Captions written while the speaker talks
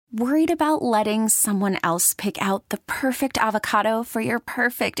Worried about letting someone else pick out the perfect avocado for your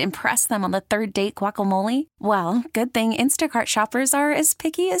perfect impress them on the third date guacamole? Well, good thing Instacart shoppers are as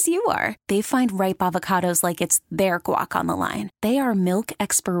picky as you are. They find ripe avocados like it's their guac on the line. They are milk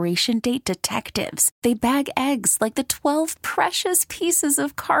expiration date detectives. They bag eggs like the 12 precious pieces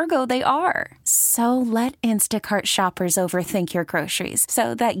of cargo they are. So let Instacart shoppers overthink your groceries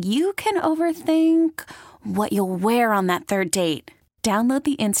so that you can overthink what you'll wear on that third date. Download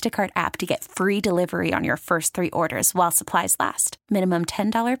the Instacart app to get free delivery on your first 3 orders while supplies last. Minimum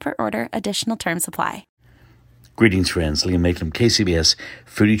 $10 per order. Additional terms apply. Greetings, friends. Liam Maitland, KCBS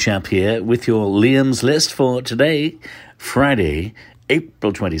Foodie Chap here with your Liam's List for today, Friday,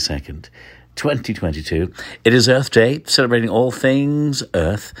 April 22nd, 2022. It is Earth Day, celebrating all things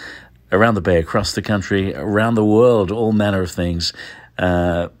Earth around the bay, across the country, around the world, all manner of things,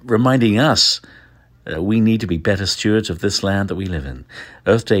 reminding us we need to be better stewards of this land that we live in.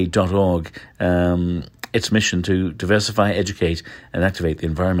 Earthday.org, its mission to diversify, educate, and activate the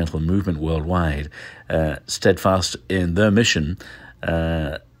environmental movement worldwide, steadfast in their mission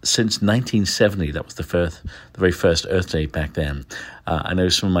since 1970. That was the very first Earth Day back then. I know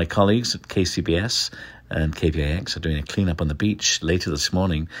some of my colleagues at KCBS and KPIX are doing a cleanup on the beach later this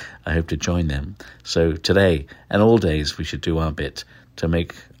morning. I hope to join them. So today and all days we should do our bit to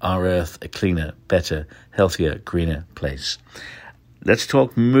make our Earth a cleaner, better, healthier, greener place. Let's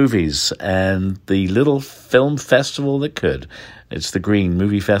talk movies and the little film festival that could. It's the Green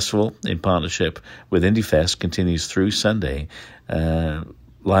Movie Festival in partnership with IndieFest, continues through Sunday.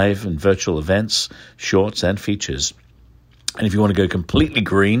 Live and virtual events, shorts and features. And if you want to go completely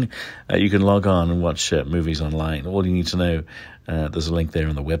green, you can log on and watch movies online. All you need to know, there's a link there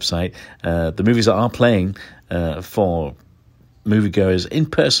on the website. The movies that are playing for moviegoers in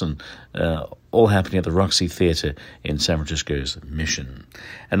person, all happening at the Roxy Theatre in San Francisco's Mission.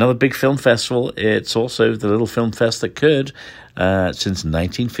 Another big film festival, it's also the Little Film Fest that could, since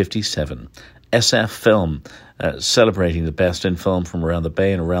 1957. SF Film, celebrating the best in film from around the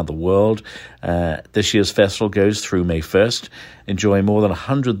Bay and around the world. This year's festival goes through May 1st. Enjoy more than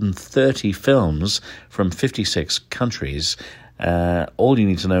 130 films from 56 countries. All you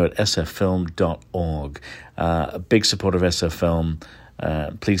need to know at sffilm.org. A big supporter of SF Film.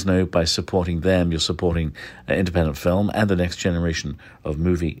 Please know by supporting them, you're supporting independent film and the next generation of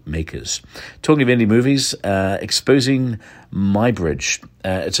movie makers. Talking of indie movies, Exposing Muybridge.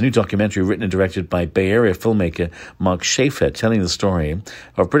 It's a new documentary written and directed by Bay Area filmmaker Mark Schaefer, telling the story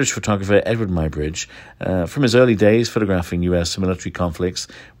of British photographer Edward Muybridge from his early days photographing U.S. military conflicts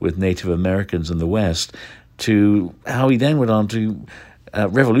with Native Americans in the West to how he then went on to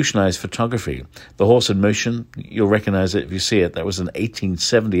revolutionized photography. The Horse in Motion, you'll recognize it if you see it. That was in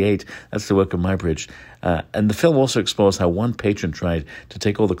 1878. That's the work of Muybridge. And the film also explores how one patron tried to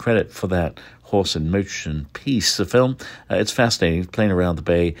take all the credit for that Horse in Motion piece. The film, it's fascinating. It's playing around the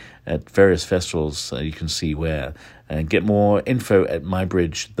Bay at various festivals. You can see where. And get more info at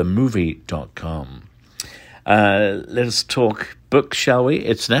mybridgethemovie.com. Let us talk book, shall we?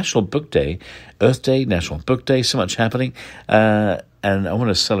 It's National Book Day, Earth Day, National Book Day, so much happening. And I want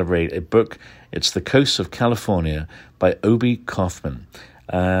to celebrate a book. It's The Coast of California by Obie Kaufman.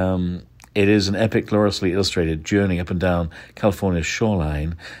 It is an epic, gloriously illustrated journey up and down California's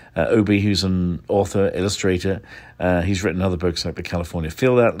shoreline. Obie, who's an author, illustrator, he's written other books like The California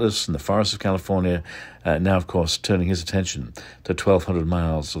Field Atlas and The Forests of California. Now, of course, turning his attention to 1,200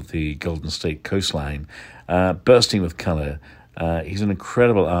 miles of the Golden State coastline, bursting with color. He's an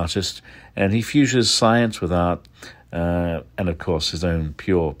incredible artist, and he fuses science with art, and, of course, his own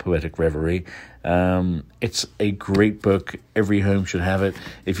pure poetic reverie. It's a great book. Every home should have it.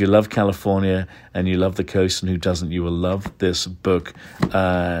 If you love California and you love the coast, and who doesn't, you will love this book.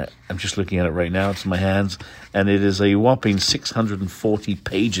 I'm just looking at it right now. It's in my hands, and it is a whopping 640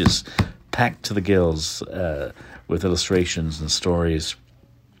 pages, packed to the gills with illustrations and stories.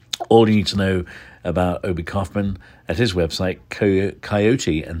 All you need to know about Obie Kaufman at his website,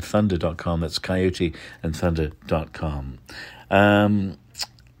 coyoteandthunder.com. That's coyoteandthunder.com.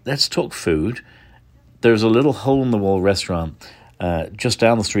 Let's talk food. There's a little hole-in-the-wall restaurant just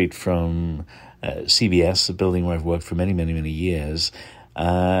down the street from CBS, a building where I've worked for many, many, many years.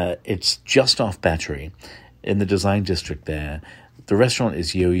 It's just off Battery in the design district there. The restaurant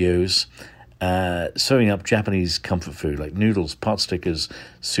is Yo-Yo's, serving up Japanese comfort food like noodles, pot stickers,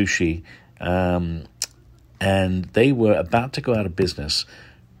 sushi. And they were about to go out of business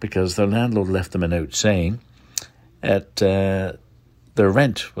because their landlord left them a note saying that their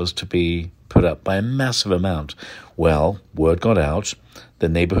rent was to be put up by a massive amount. Well, word got out. The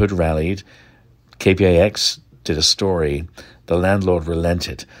neighborhood rallied. KPIX did a story the landlord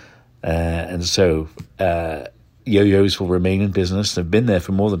relented. And so Yo-Yos will remain in business. They've been there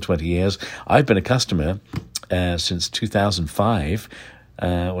for more than 20 years. I've been a customer since 2005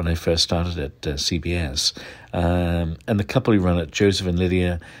 when I first started at CBS. And the couple who run it, Joseph and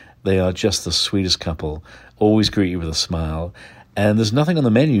Lydia, they are just the sweetest couple, always greet you with a smile. And there's nothing on the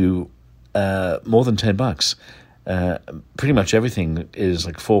menu more than $10. Pretty much everything is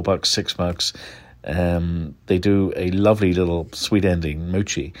like $4, $6. They do a lovely little sweet ending,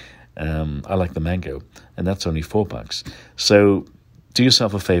 mochi. I like the mango, and that's only $4. So do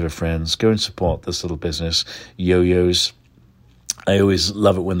yourself a favor, friends. Go and support this little business, Yo-Yos. I always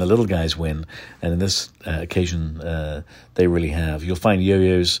love it when the little guys win, and in this occasion, they really have. You'll find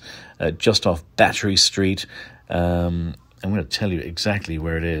Yo-Yos just off Battery Street. I'm going to tell you exactly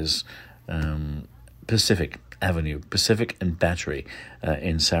where it is. Pacific Avenue, Pacific and Battery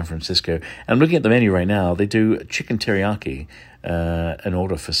in San Francisco. And I'm looking at the menu right now. They do chicken teriyaki, an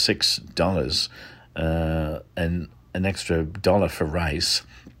order for $6, and an extra $1 for rice.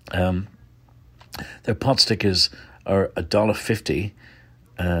 Their pot stickers are $1.50,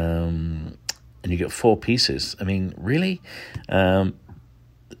 and you get 4 pieces. I mean, really?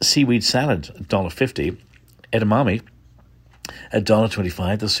 Seaweed salad, $1.50. Edamame,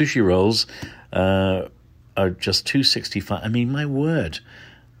 $1.25. The sushi rolls are just $2.65. I mean, my word,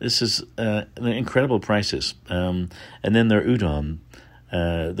 this is incredible prices. And then their udon,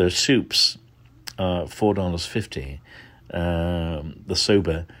 their soups, $4.50. The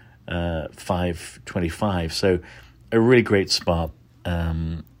soba, $5.25. So a really great spot,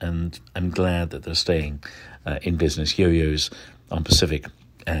 and I'm glad that they're staying in business. Yo-Yos on Pacific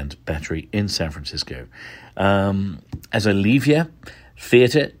and Battery in San Francisco. As I leave you,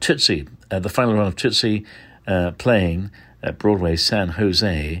 theatre, Tootsie, the final run of Tootsie playing at Broadway San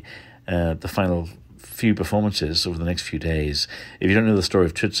Jose, the final few performances over the next few days. If you don't know the story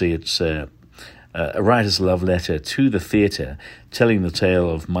of Tootsie, it's a writer's love letter to the theatre, telling the tale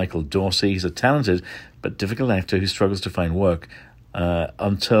of Michael Dorsey. He's a talented but difficult actor who struggles to find work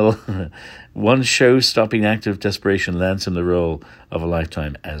until one show-stopping act of desperation lands him the role of a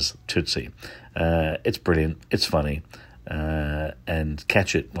lifetime as Tootsie. It's brilliant, it's funny, and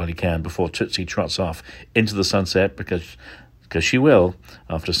catch it while you can before Tootsie trots off into the sunset, because she will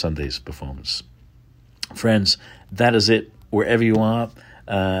after Sunday's performance. Friends, that is it. Wherever you are,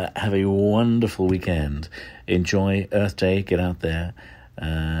 have a wonderful weekend. Enjoy Earth Day. Get out there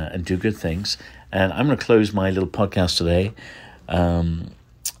and do good things. And I'm going to close my little podcast today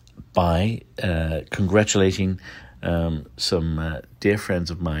by congratulating some dear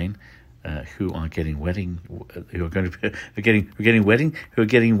friends of mine who are getting wed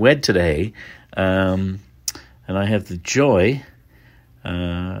today, and I have the joy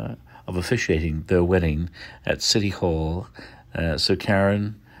of officiating their wedding at City Hall. So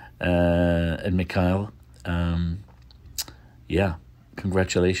Karen and Mikhail,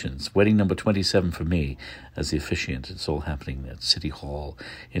 congratulations. Wedding number 27 for me as the officiant. It's all happening at City Hall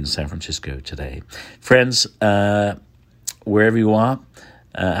in San Francisco today. Friends, wherever you are,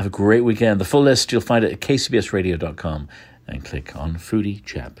 have a great weekend. The full list you'll find it at kcbsradio.com and click on Foodie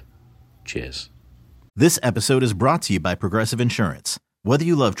Chap. Cheers. This episode is brought to you by Progressive Insurance. Whether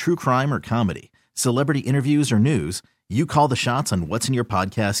you love true crime or comedy, celebrity interviews or news, you call the shots on what's in your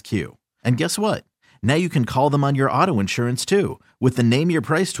podcast queue. And guess what? Now you can call them on your auto insurance too with the Name Your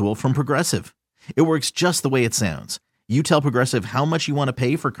Price tool from Progressive. It works just the way it sounds. You tell Progressive how much you want to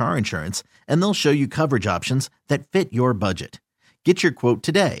pay for car insurance, and they'll show you coverage options that fit your budget. Get your quote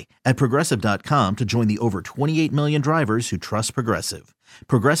today at Progressive.com to join the over 28 million drivers who trust Progressive.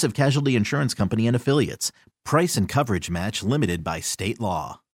 Progressive Casualty Insurance Company and Affiliates. Price and coverage match limited by state law.